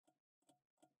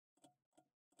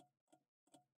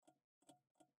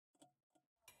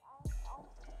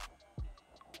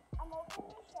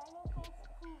Shinning is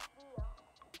TV.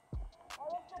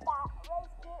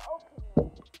 Let's get opening.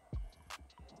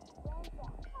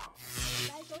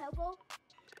 Guys, so helpful.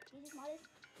 He's the smartest.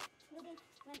 Looking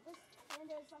when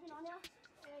there's something on there.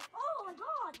 Like, oh my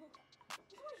god!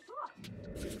 This one is short.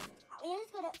 Yeah,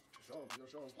 it's good. Show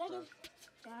him.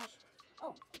 Gosh.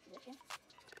 Oh, okay.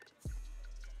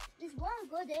 This one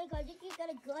good day because you got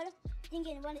a good thing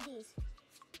in one of these.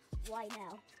 Why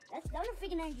now? That was a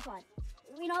freaking energy card.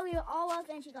 We know we all love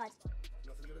energy cards.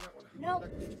 Nothing good in that one. Nope.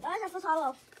 That was our first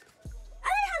hollow. I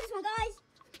didn't have this one, guys.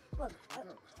 Look.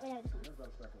 I have this one.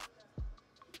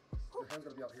 Your hand's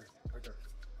gotta be out here. Right there.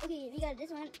 Okay, we got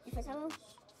this one. The first hollow.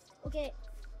 Okay.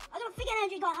 I got a freaking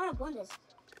energy card. I want to win this.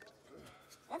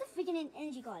 That's a freaking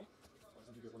energy card.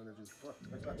 Why you get one energy? Come on,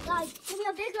 next back. Guys, give me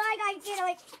a big like. I can get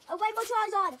a rainbow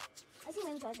Charizard. I see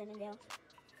rainbow Charizard in there.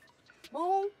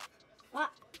 Boom. Ah.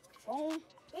 Boom.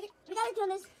 We gotta turn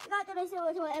this. We gotta turn this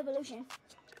into an evolution.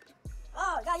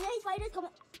 Oh, guys, these spiders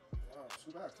coming. Wow,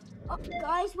 scoot back. Oh,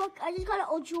 guys, look. I just got an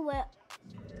ultra rare.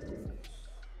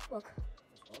 Look.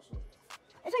 That's awesome.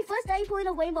 It's my first day pulling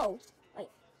a rainbow. Wait,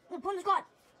 the Pokemon card.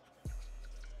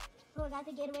 Oh, I got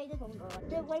the Gatorade, the Pokemon card.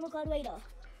 The rainbow card later.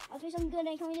 I'll do something good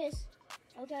and come with this.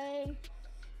 Okay.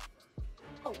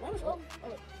 Oh, where was oh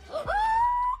wait.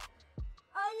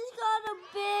 I just got a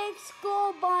big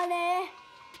skull bunny.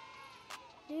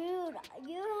 Dude,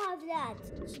 you don't have that.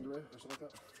 Cinderella or something like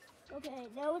that? Okay,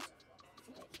 no, it's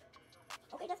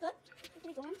okay, that's good.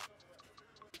 Keep going.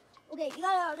 Okay, you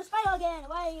got the spider again.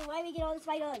 Why we get all the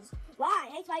spiders? Why?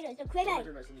 I hate spiders. They're crazy. Nice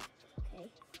and neat. Okay,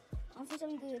 I'll see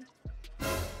something good. Oh,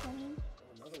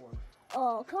 another one.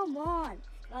 Oh, come on.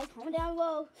 Guys, comment down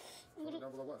below.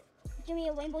 Down below what? Give me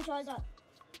a rainbow Charizard.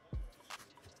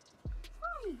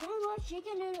 Oh, damn, much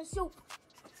chicken in the soup.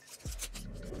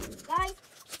 Guys,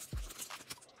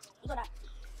 you got that.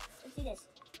 Let's see this.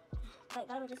 Wait,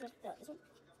 gotta put this one.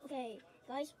 Okay,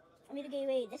 guys, I made a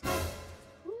gateway. This guy.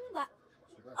 Ooh, got.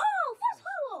 Oh, first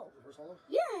hollow. First hollow?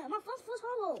 Yeah, my first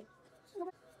hollow.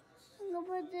 I'm gonna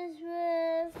put this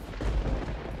with.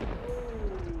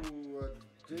 Ooh, a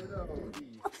ditto.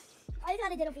 I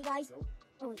got a ditto for you guys. Nope.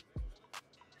 Oh, wait.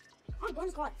 Oh,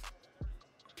 bonus card.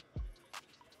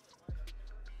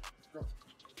 Go.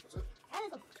 That's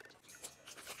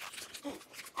it.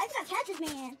 I just got catches,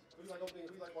 man. Who do you like opening? Who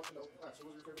do you like watching the open class? So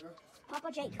what's your favorite guy? Papa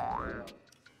Jake.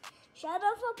 Shout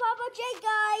out for Papa Jake,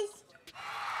 guys.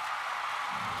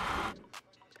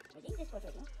 I think this was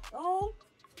right now. Boom,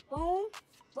 boom,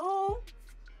 boom.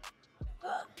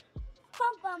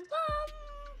 Bum, bum, bum.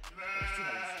 That's two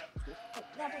hollows. Cool. Oh,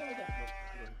 yeah, put it right there.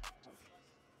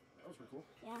 That was pretty cool.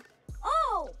 Yeah.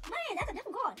 Oh, man, that's a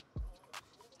different card.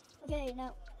 Okay, no.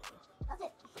 That's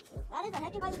it. That is the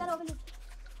heck you guys gotta open this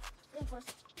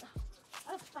first.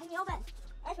 Oh, find me open.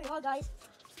 That's pretty hard, guys.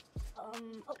 Oh,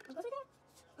 it goes right there.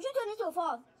 We should turn this into a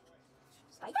fog.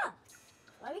 Spider.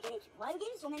 Why are we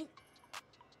getting so many?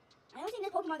 I never seen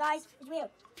this Pokemon, guys. It's weird.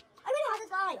 I really have this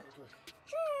guy. Okay.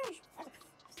 Sheesh. That's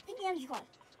a stinky energy card.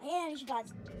 I hate energy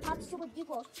cards. Top super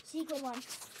duper secret one.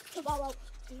 Tomorrow.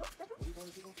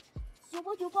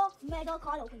 Super duper mega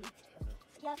card opening.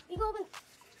 Yeah, we can open.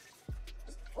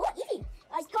 Oh, Eevee!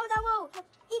 Guys, comment down below.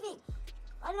 Eevee!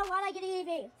 I don't know why I get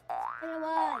Eevee. I don't know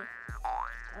why.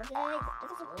 Okay.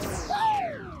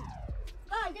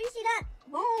 Guys, did you see that?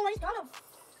 Boom, I just got him.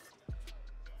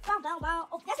 Bow, bow, bow.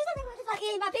 Oh, that's something that's not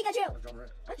eating my Pikachu.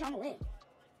 Let's jump away.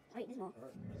 Wait, this more.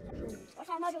 What's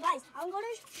my module, guys? I'm going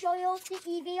to show you the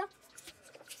Eevee.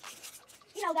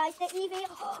 You know, guys, the Eevee.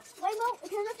 Rainbow, we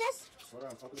can lift this. Slow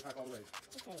down, open the pack all the way.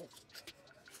 Okay.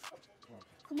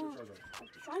 Come on. I'm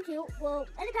trying to. Well,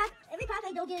 every pack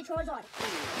I don't get a Charizard.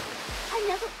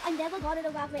 I never got it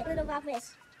about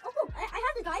this. Oh, cool. I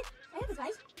have this,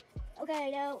 guys.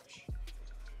 Okay, now.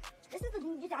 This is the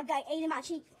guy ate in my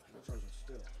cheek.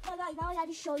 So, guys, now I have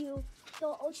to show you the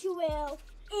ultra rare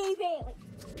Eevee.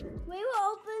 We will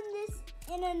open this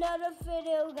in another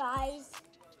video, guys.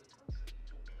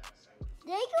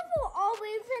 Thank you for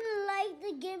always like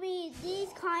to give me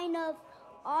these kind of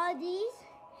all these.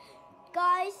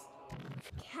 Guys,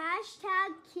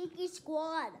 hashtag KiKi's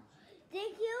squad.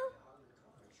 Thank you.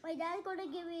 My dad's gonna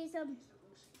give me some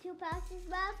 2 passes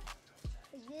back.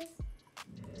 Like this.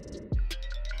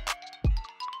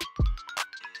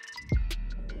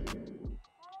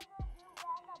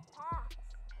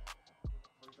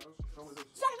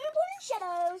 Sun and Moon and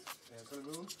Shadows. And Sun and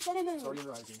Moon. Sun and Moon. Sun and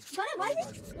Rising. Sun and Rising?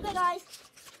 Okay, guys.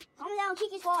 Comment down,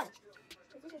 KiKi's squad.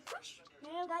 Is this a crush?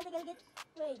 No, guys, I gotta get.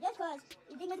 Wait, that's because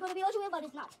you think it's gonna be ultra rare, but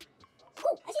it's not.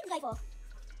 Cool, I see this guy for.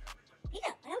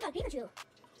 Pika, I never got Pikachu.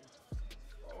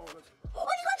 Oh, that's... Oh,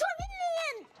 you got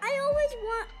Charmeleon! I always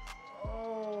want.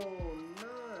 Oh,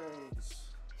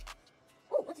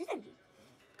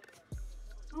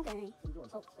 Okay. What are you doing?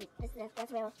 Oh, wait, that's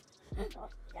real. Oh,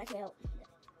 that's real.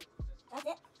 That's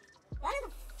it. That is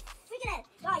a freaking it.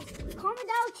 Guys, comment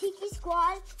down KiKi's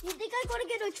squad. You think I'm gonna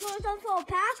get a Charizard for a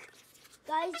pack?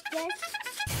 Guys, guess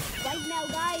right now,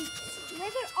 guys.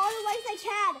 Make it all the ways I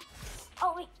can.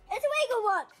 Oh, wait, it's a regular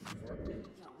one.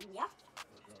 No, yeah.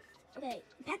 Okay,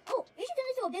 pack. Oh, you should turn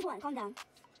this to a big one. Calm down.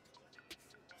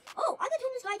 Oh, I can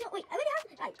turn this guy to. Wait, I already have.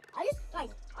 Guys,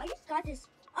 I just got this.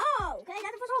 Oh, okay,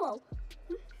 that's the first holo.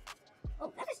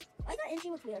 Oh, that is. I thought energy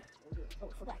was weird. Oh,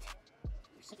 forgot.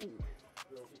 Second.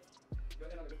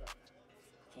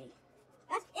 Okay.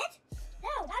 That's it?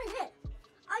 No, that is it.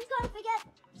 I just gotta forget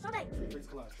something. Fates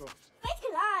collide, sure. Fates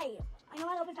collide. I know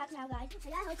how to open packs now, guys. So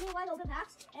yeah, I do how to open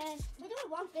packs. And we're doing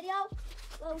one video.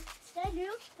 So stay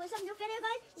new for some new video,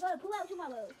 guys. We're gonna pull out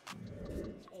tomorrow.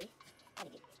 Okay. Gotta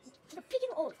get the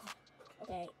freaking old card.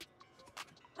 Okay.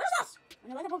 What is this? I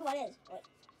know what the Pokemon is. Wait.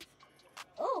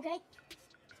 Oh, okay.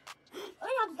 I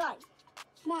already have this guy.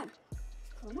 Come on.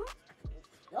 Come on.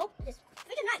 Nope. This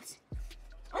freaking nice.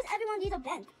 Why does everyone need a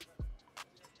bend?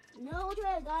 No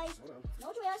trails, guys.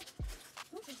 No trails.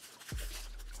 No trails.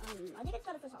 I think it's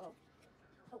got a first hollow.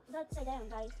 Oh, it's upside down,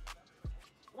 guys.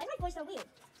 Why is my voice so weird?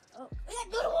 Oh, yeah,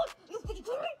 no, you freaking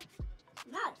kidding me?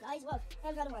 Not, guys. Look,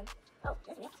 I've got one. Oh,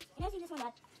 that's me. Can I see this one,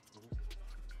 Dad?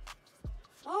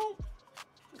 Oh,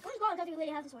 let's go. I thought you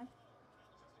already have this one.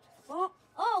 Oh,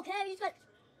 okay. We just got.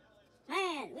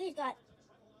 Man, we just got.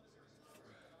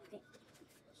 Okay.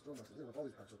 Still messing with all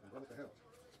these packs open. What the hell?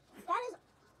 That is.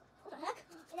 What the heck?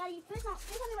 Daddy, first not.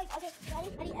 First something like, okay,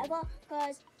 Daddy, ever,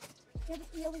 because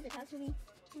he opens the pack for me.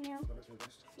 You know? That makes me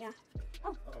best. Yeah.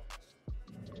 Oh. Uh-oh.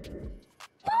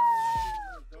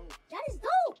 Oh! That is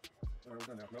dope! Alright,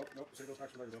 we're done now. Nope. Save those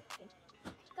packs for later, though. Okay.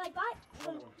 Guys, bye.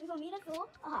 We're gonna meet at 4.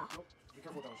 Nope. Be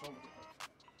careful down. Show them.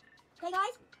 Okay,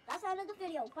 guys, that's the end of the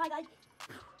video. Bye, guys.